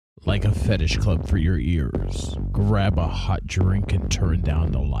Like a fetish club for your ears. Grab a hot drink and turn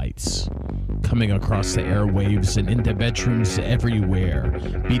down the lights. Coming across the airwaves and into bedrooms everywhere,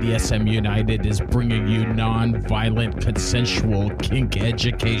 BDSM United is bringing you non-violent consensual kink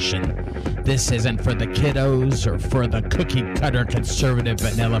education. This isn't for the kiddos or for the cookie-cutter conservative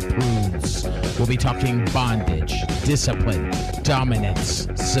vanilla prudes. We'll be talking bondage, discipline, dominance,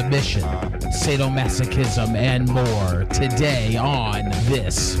 submission, sadomasochism, and more today on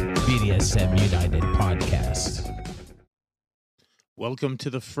this BDSM United podcast. Welcome to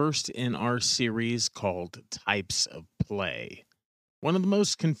the first in our series called Types of Play. One of the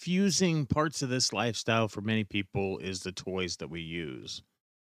most confusing parts of this lifestyle for many people is the toys that we use.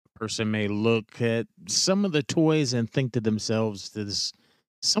 A person may look at some of the toys and think to themselves, does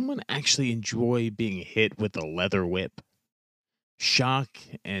someone actually enjoy being hit with a leather whip? Shock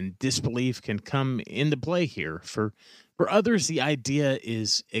and disbelief can come into play here. For others, the idea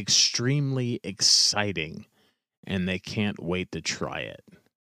is extremely exciting, and they can't wait to try it.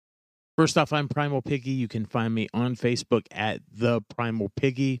 First off, I'm Primal Piggy. You can find me on Facebook at The Primal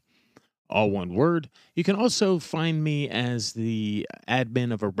Piggy, all one word. You can also find me as the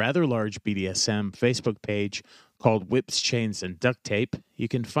admin of a rather large BDSM Facebook page called Whips, Chains, and Duct Tape. You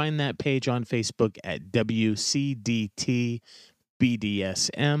can find that page on Facebook at WCDT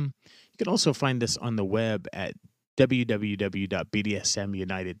BDSM. You can also find us on the web at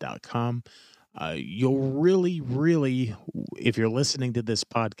www.bdsmunited.com. You'll really, if you're listening to this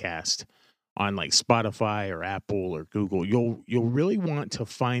podcast on like Spotify or Apple or Google, you'll really want to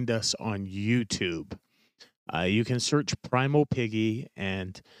find us on YouTube. You can search Primal Piggy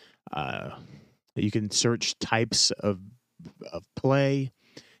and you can search types of play,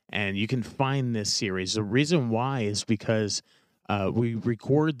 and you can find this series. The reason why is because we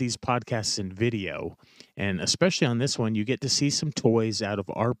record these podcasts in video, and especially on this one, you get to see some toys out of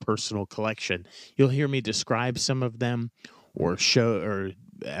our personal collection. You'll hear me describe some of them, or show,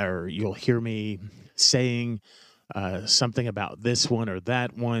 or you'll hear me saying something about this one or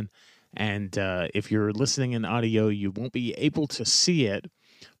that one. And if you're listening in audio, you won't be able to see it.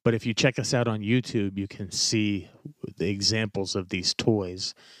 But if you check us out on YouTube, you can see the examples of these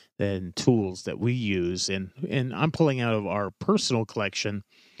toys and tools that we use, and I'm pulling out of our personal collection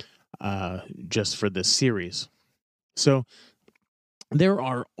just for this series. So there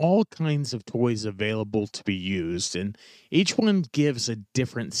are all kinds of toys available to be used, and each one gives a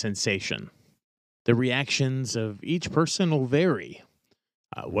different sensation. The reactions of each person will vary.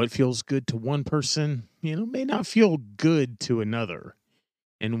 What feels good to one person, may not feel good to another.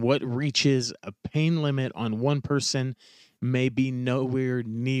 And what reaches a pain limit on one person may be nowhere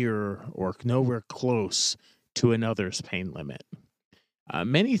near or nowhere close to another's pain limit.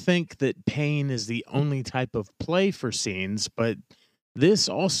 Many think that pain is the only type of play for scenes, but this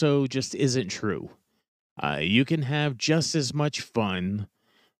also just isn't true. You can have just as much fun,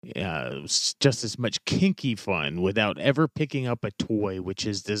 just as much kinky fun, without ever picking up a toy which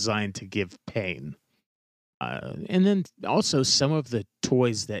is designed to give pain. And then also some of the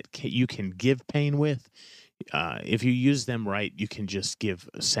toys that you can give pain with, if you use them right, you can just give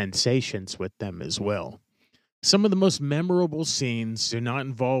sensations with them as well. Some of the most memorable scenes do not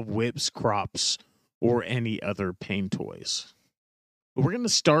involve whips, crops, or any other pain toys. We're going to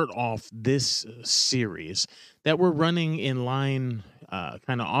start off this series that we're running in line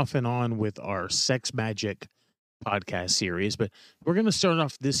kind of off and on with our Sex Magic podcast series, but we're going to start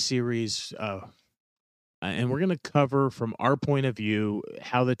off this series and we're going to cover from our point of view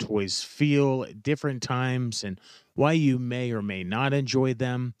how the toys feel at different times and why you may or may not enjoy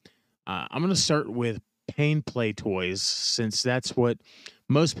them. I'm going to start with pain play toys, since that's what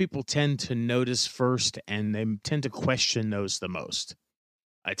most people tend to notice first, and they tend to question those the most.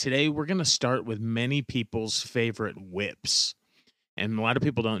 Today, we're going to start with many people's favorite whips. And a lot of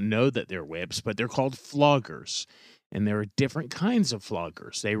people don't know that they're whips, but they're called floggers. And there are different kinds of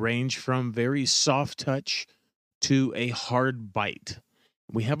floggers. They range from very soft touch to a hard bite.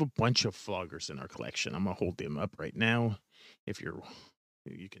 We have a bunch of floggers in our collection. I'm going to hold them up right now.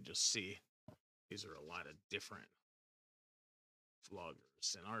 You can just see, these are a lot of different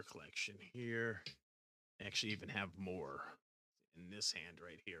floggers in our collection here. I actually even have more in this hand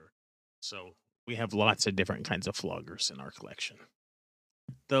right here. So we have lots of different kinds of floggers in our collection.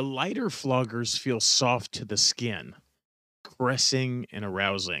 The lighter floggers feel soft to the skin, caressing and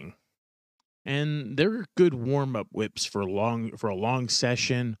arousing. And they're good warm-up whips for a long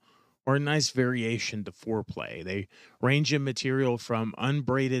session or a nice variation to foreplay. They range in material from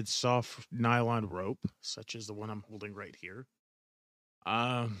unbraided soft nylon rope, such as the one I'm holding right here,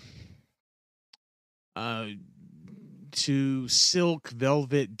 to silk,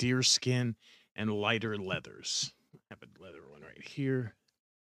 velvet, deerskin, and lighter leathers. I have a leather one right here.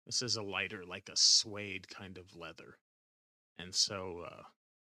 This is a lighter, like a suede kind of leather. And so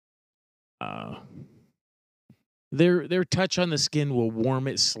their touch on the skin will warm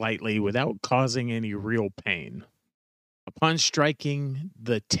it slightly without causing any real pain. Upon striking,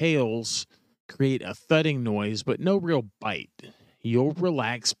 the tails create a thudding noise, but no real bite. You'll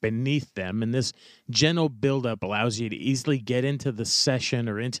relax beneath them, and this gentle buildup allows you to easily get into the session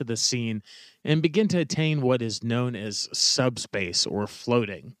or into the scene and begin to attain what is known as subspace or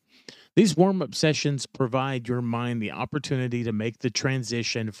floating. These warm up sessions provide your mind the opportunity to make the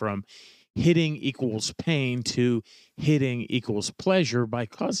transition from hitting equals pain to hitting equals pleasure by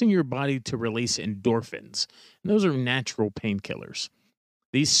causing your body to release endorphins. And those are natural painkillers.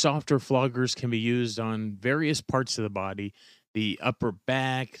 These softer floggers can be used on various parts of the body: the upper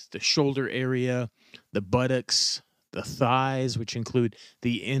back, the shoulder area, the buttocks, the thighs, which include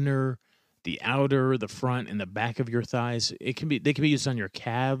the inner, the outer, the front, and the back of your thighs. They can be used on your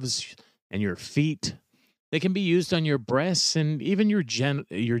calves and your feet. They can be used on your breasts and even your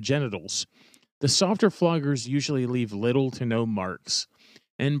genitals. The softer floggers usually leave little to no marks,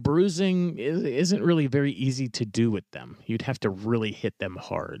 and bruising isn't really very easy to do with them. You'd have to really hit them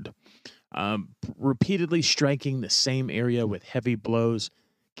hard. Repeatedly striking the same area with heavy blows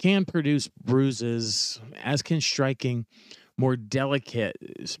can produce bruises, as can striking more delicate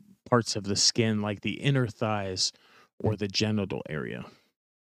parts of the skin like the inner thighs or the genital area.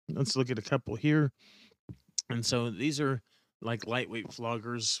 Let's look at a couple here. And so these are like lightweight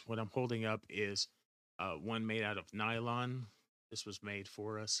floggers. What I'm holding up is one made out of nylon. This was made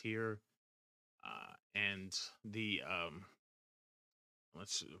for us here. And the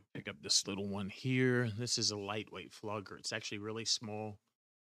let's pick up this little one here. This is a lightweight flogger. It's actually really small.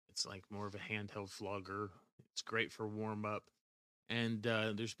 It's like more of a handheld flogger. It's great for warm up. And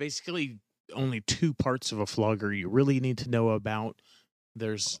there's basically only two parts of a flogger you really need to know about.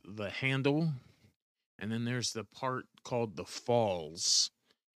 There's the handle, and then there's the part called the falls.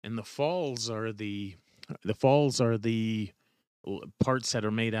 And the falls are the parts that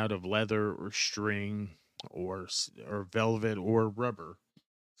are made out of leather or string or velvet or rubber.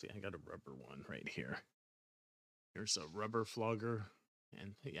 See, I got a rubber one right here. Here's a rubber flogger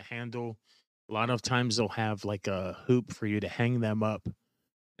and a handle. A lot of times they'll have like a hoop for you to hang them up.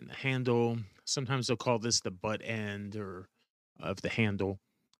 And the handle, sometimes they'll call this the butt end or of the handle.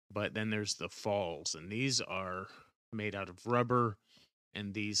 But then there's the falls, and these are made out of rubber,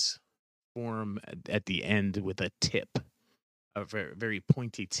 and these form at the end with a tip, a very, very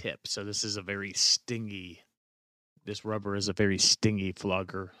pointy tip. So this is a very stingy. This rubber is a very stingy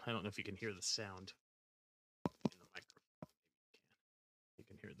flogger. I don't know if you can hear the sound in the microphone. You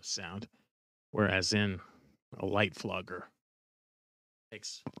can hear the sound. Whereas in a light flogger,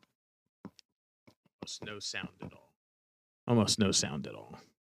 makes almost no sound at all. Almost no sound at all.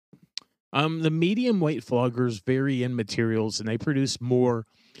 The medium weight floggers vary in materials, and they produce more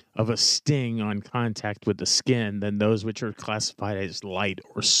of a sting on contact with the skin than those which are classified as light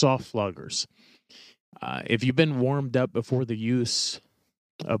or soft floggers. If you've been warmed up before the use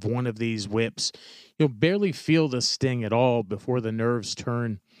of one of these whips, you'll barely feel the sting at all before the nerves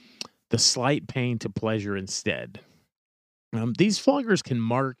turn the slight pain to pleasure instead. These floggers can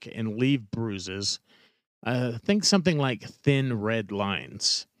mark and leave bruises. Think something like thin red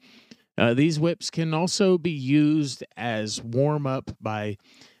lines. These whips can also be used as warm up by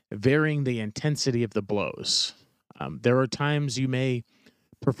varying the intensity of the blows. There are times you may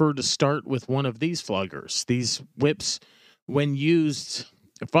prefer to start with one of these floggers. These whips, when used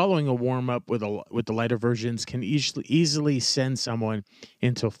following a warm up with the lighter versions, can easily send someone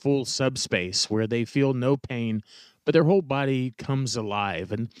into full subspace where they feel no pain, but their whole body comes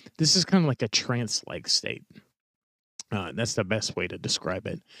alive. And this is kind of like a trance-like state. That's the best way to describe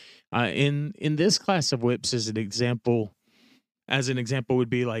it. In this class of whips, as an example would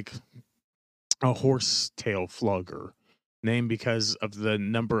be like a horse tail flogger, named because of the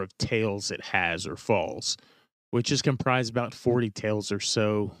number of tails it has or falls, which is comprised about 40 tails or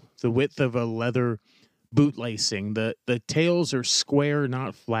so. The width of a leather boot lacing. The tails are square,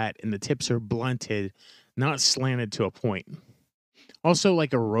 not flat, and the tips are blunted, not slanted to a point. Also,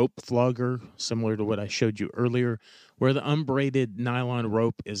 like a rope flogger, similar to what I showed you earlier, where the unbraided nylon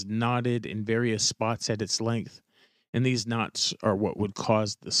rope is knotted in various spots at its length. And these knots are what would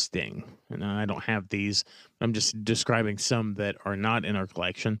cause the sting. And I don't have these. I'm just describing some that are not in our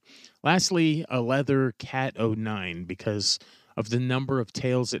collection. Lastly, a leather Cat 09, because of the number of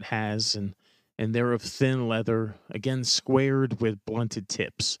tails it has, and they're of thin leather, again squared with blunted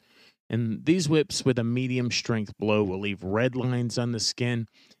tips. And these whips with a medium strength blow will leave red lines on the skin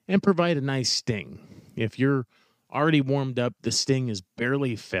and provide a nice sting. If you're already warmed up, the sting is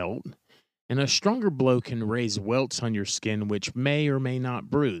barely felt, and a stronger blow can raise welts on your skin, which may or may not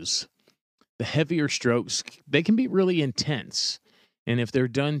bruise. The heavier strokes, they can be really intense. And if they're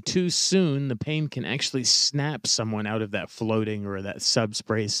done too soon, the pain can actually snap someone out of that floating or that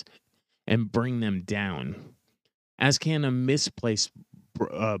subspace and bring them down, as can a misplaced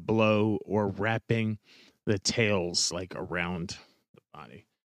blow or wrapping the tails like around the body.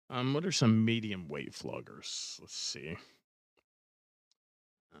 What are some medium weight floggers? Let's see.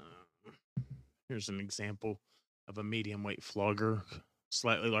 Here's an example of a medium weight flogger.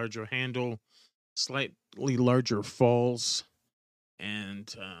 Slightly larger handle, slightly larger falls,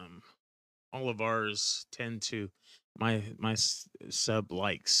 and all of ours tend to. My sub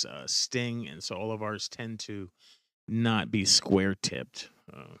likes sting, and so all of ours tend to not be square tipped.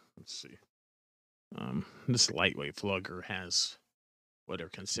 Let's see. This lightweight flogger has what are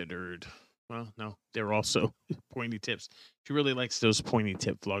considered. Well, no, they're also pointy tips. She really likes those pointy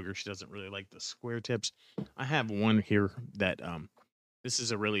tip floggers. She doesn't really like the square tips. I have one here that this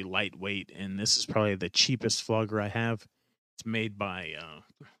is a really lightweight, and this is probably the cheapest flogger I have. It's made by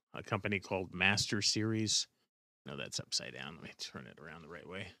a company called Master Series. No, that's upside down. Let me turn it around the right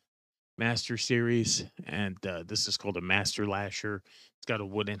way. Master Series, and this is called a Master Lasher. It's got a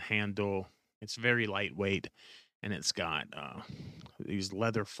wooden handle. It's very lightweight, and it's got these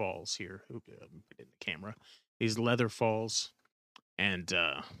leather falls here. Oop, put it in the camera. These leather falls, and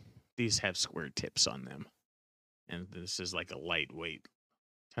these have square tips on them. And this is like a lightweight,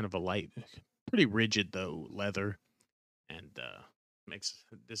 kind of a light, pretty rigid though leather, and makes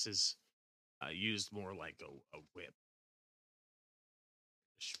this is used more like a whip.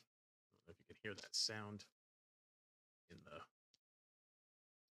 I don't know if you can hear that sound in the.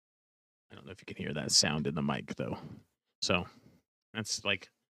 I don't know if you can hear that sound in the mic though. So that's like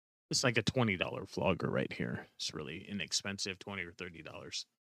it's like a $20 flogger right here. It's really inexpensive, $20 or $30.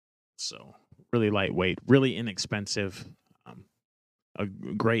 So really lightweight, really inexpensive. A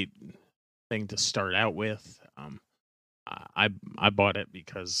great thing to start out with. I bought it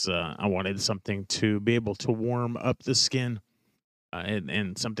because I wanted something to be able to warm up the skin,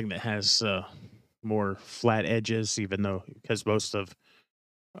 and something that has more flat edges. Even though because most of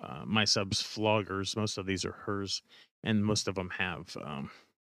my subs floggers, most of these are hers, and most of them have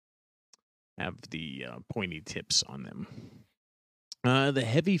the pointy tips on them. The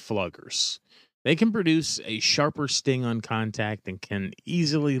heavy floggers. They can produce a sharper sting on contact and can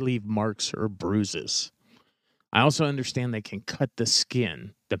easily leave marks or bruises. I also understand they can cut the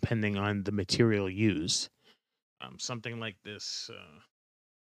skin depending on the material used. Something like this,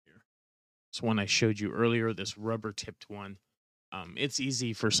 here. This one I showed you earlier, this rubber tipped one. It's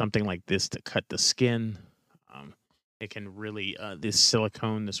easy for something like this to cut the skin. It can really, this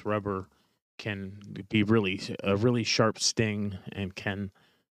silicone, this rubber can be really a really sharp sting and can,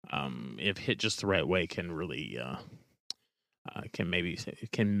 if hit just the right way, can really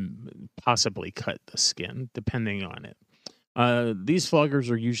can possibly cut the skin depending on it. These floggers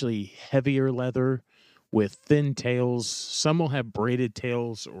are usually heavier leather with thin tails. Some will have braided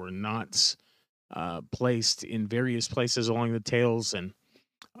tails or knots placed in various places along the tails. And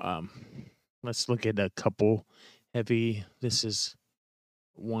um, let's look at a couple heavy. This is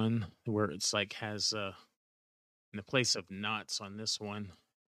one where it's like has in the place of knots on this one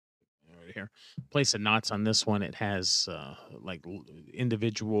right here, place of knots on this one, it has like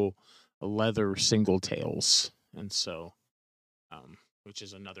individual leather single tails, and so which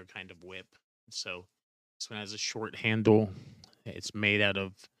is another kind of whip. So this one has a short handle. It's made out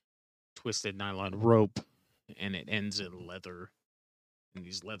of twisted nylon rope, and it ends in leather. And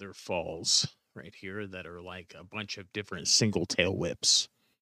these leather falls right here that are like a bunch of different single tail whips.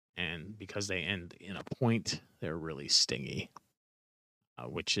 And because they end in a point, they're really stingy,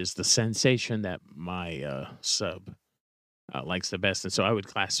 which is the sensation that my sub likes the best. And so I would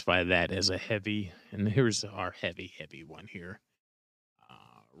classify that as a heavy. And here's our heavy, heavy one here.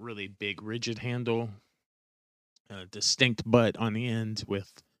 Really big, rigid handle, distinct butt on the end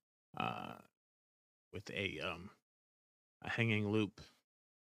with a hanging loop,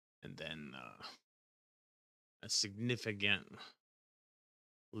 and then a significantly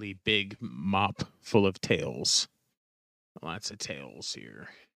big mop full of tails. Lots of tails here.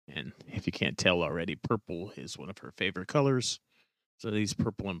 And if you can't tell already, purple is one of her favorite colors. So these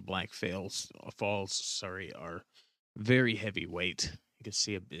purple and black falls, are very heavyweight. You can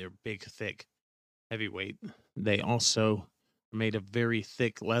see they're big, thick, heavyweight. They also are made of very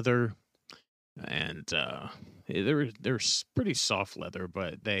thick leather, and they're pretty soft leather,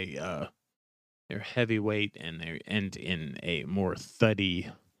 but they're heavyweight, and they end in a more thuddy.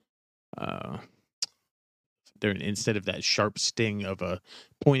 Uh, they're instead of that sharp sting of a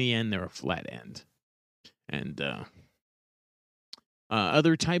pointy end, they're a flat end. And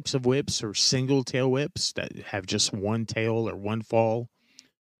other types of whips are single tail whips that have just one tail or one fall.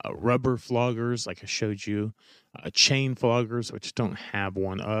 Rubber floggers, like I showed you, chain floggers, which don't have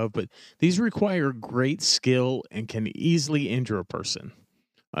one of, but these require great skill and can easily injure a person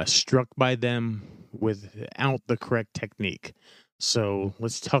struck by them without the correct technique. So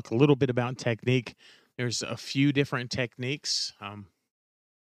let's talk a little bit about technique. There's a few different techniques.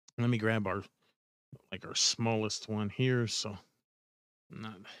 Let me grab our smallest one here. So I'm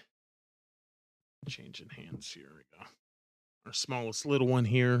not changing hands. Here we go. Our smallest little one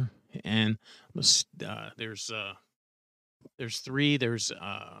here, and there's three. There's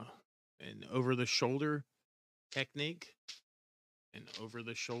an over the shoulder technique, and over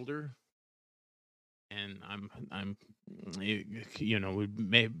the shoulder, and I'm it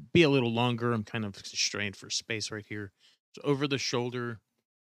may be a little longer. I'm kind of strained for space right here. So over the shoulder,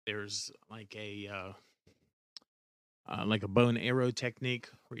 there's like a bow and arrow technique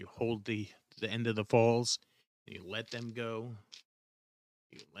where you hold the end of the falls and you let them go.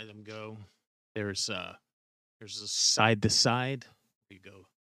 You let them go. There's a side to side. You go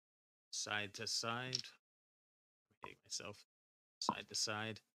side to side. Take myself side to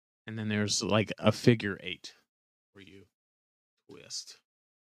side, and then there's like a figure eight where you twist.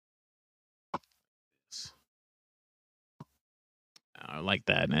 Like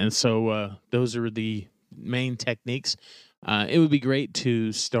that. And so those are the main techniques. It would be great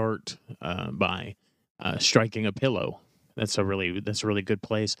to start by striking a pillow. That's a really good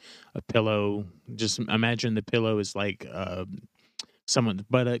place. A pillow. Just imagine the pillow is like someone's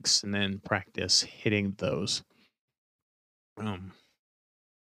buttocks, and then practice hitting those.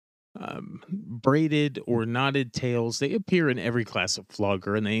 Braided or knotted tails, they appear in every class of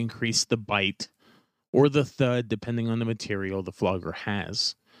flogger, and they increase the bite or the thud depending on the material the flogger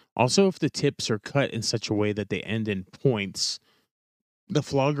has. Also, if the tips are cut in such a way that they end in points, the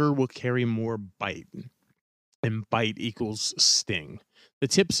flogger will carry more bite, and bite equals sting. The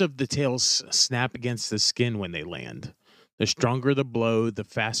tips of the tails snap against the skin when they land. The stronger the blow, the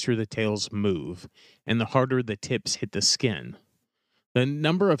faster the tails move, and the harder the tips hit the skin. The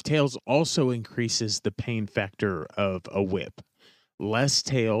number of tails also increases the pain factor of a whip. Less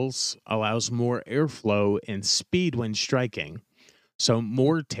tails allows more airflow and speed when striking. So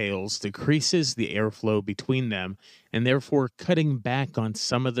more tails decreases the airflow between them, and therefore cutting back on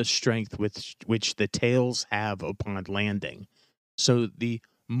some of the strength which the tails have upon landing. So the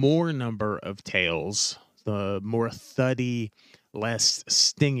more number of tails, the more thuddy, less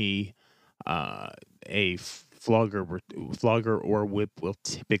stingy a flogger or whip will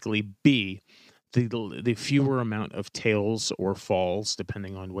typically be. The fewer amount of tails or falls,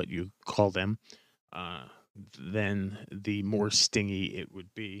 depending on what you call them, then the more stingy it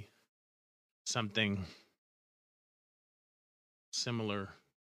would be. Something similar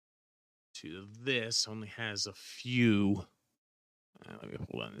to this only has a few. Let me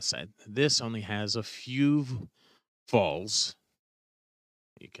hold on this side. This only has a few falls.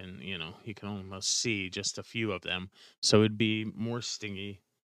 You can almost see just a few of them. So it'd be more stingy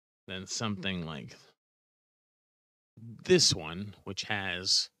than something like this one, which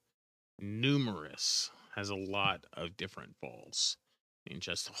has a lot of different falls. I mean,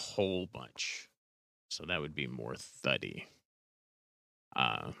 just a whole bunch. So that would be more thuddy.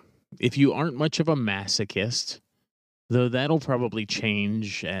 If you aren't much of a masochist, though that'll probably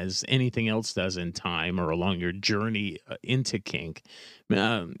change as anything else does in time or along your journey into kink,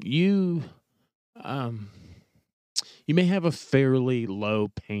 you may have a fairly low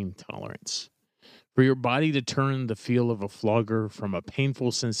pain tolerance. For your body to turn the feel of a flogger from a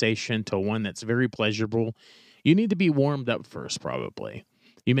painful sensation to one that's very pleasurable, you need to be warmed up first, probably.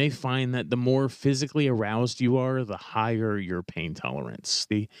 You may find that the more physically aroused you are, the higher your pain tolerance.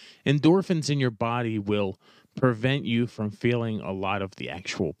 The endorphins in your body will prevent you from feeling a lot of the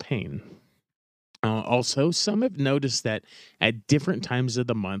actual pain. Also, some have noticed that at different times of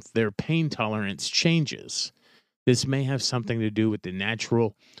the month, their pain tolerance changes. This may have something to do with the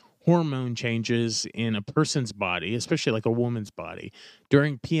natural hormone changes in a person's body, especially like a woman's body.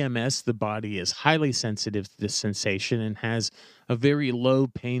 During PMS, the body is highly sensitive to this sensation and has a very low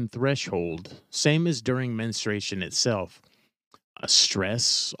pain threshold, same as during menstruation itself.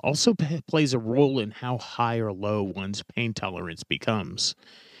 Stress also plays a role in how high or low one's pain tolerance becomes.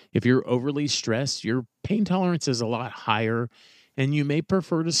 If you're overly stressed, your pain tolerance is a lot higher, and you may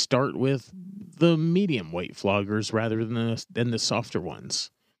prefer to start with the medium weight floggers rather than the softer ones.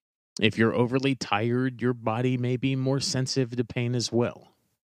 If you're overly tired, your body may be more sensitive to pain as well.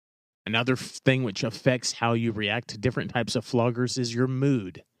 Another thing which affects how you react to different types of floggers is your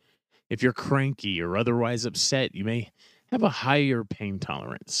mood. If you're cranky or otherwise upset, you may have a higher pain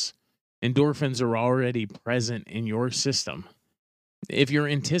tolerance. Endorphins are already present in your system. If you're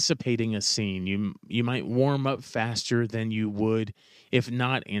anticipating a scene, you might warm up faster than you would if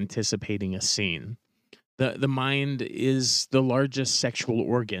not anticipating a scene. The mind is the largest sexual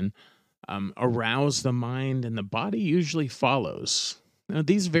organ. Arouse the mind, and the body usually follows. Now,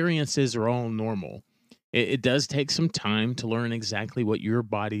 these variances are all normal. It does take some time to learn exactly what your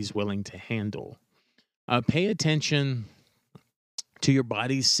body's willing to handle. Pay attention to your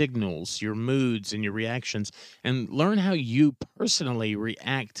body's signals, your moods, and your reactions, and learn how you personally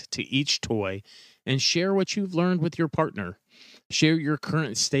react to each toy, and share what you've learned with your partner. Share your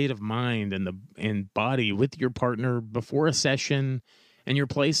current state of mind and body with your partner before a session, and your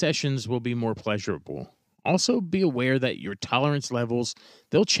play sessions will be more pleasurable. Also, be aware that your tolerance levels,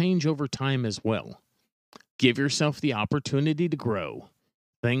 they'll change over time as well. Give yourself the opportunity to grow.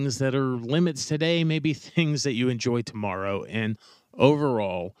 Things that are limits today may be things that you enjoy tomorrow, and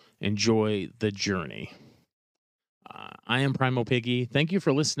overall, enjoy the journey. I am Primal Piggy. Thank you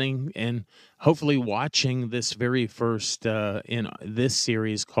for listening and hopefully watching this very first in this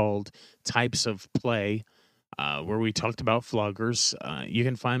series called Types of Play, where we talked about floggers. You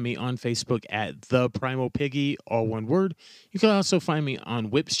can find me on Facebook at The Primal Piggy, all one word. You can also find me on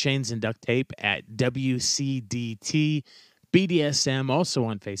Whips, Chains, and Duct Tape at WCDT BDSM, also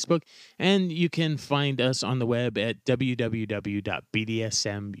on Facebook. And you can find us on the web at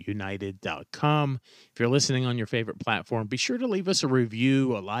www.bdsmunited.com. If you're listening on your favorite platform, be sure to leave us a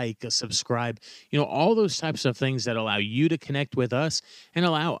review, a like, a subscribe, all those types of things that allow you to connect with us and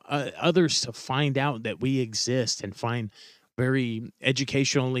allow others to find out that we exist and find very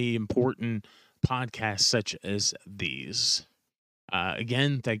educationally important podcasts such as these.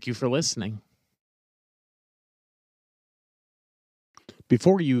 Again, thank you for listening.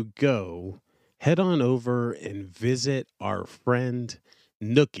 Before you go, head on over and visit our friend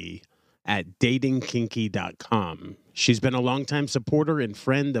Nookie at datingkinky.com. She's been a longtime supporter and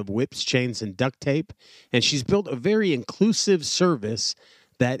friend of Whips, Chains, and Duct Tape, and she's built a very inclusive service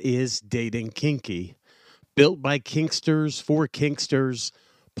that is Dating Kinky. Built by kinksters, for kinksters,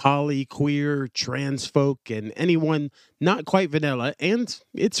 poly, queer, trans folk, and anyone not quite vanilla, and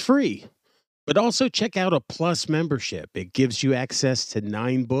it's free. But also check out a Plus membership. It gives you access to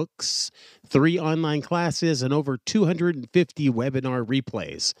 9 books, 3 online classes, and over 250 webinar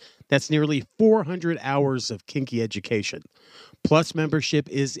replays. That's nearly 400 hours of kinky education. Plus membership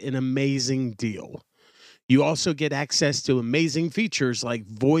is an amazing deal. You also get access to amazing features like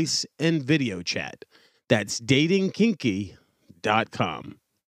voice and video chat. That's datingkinky.com.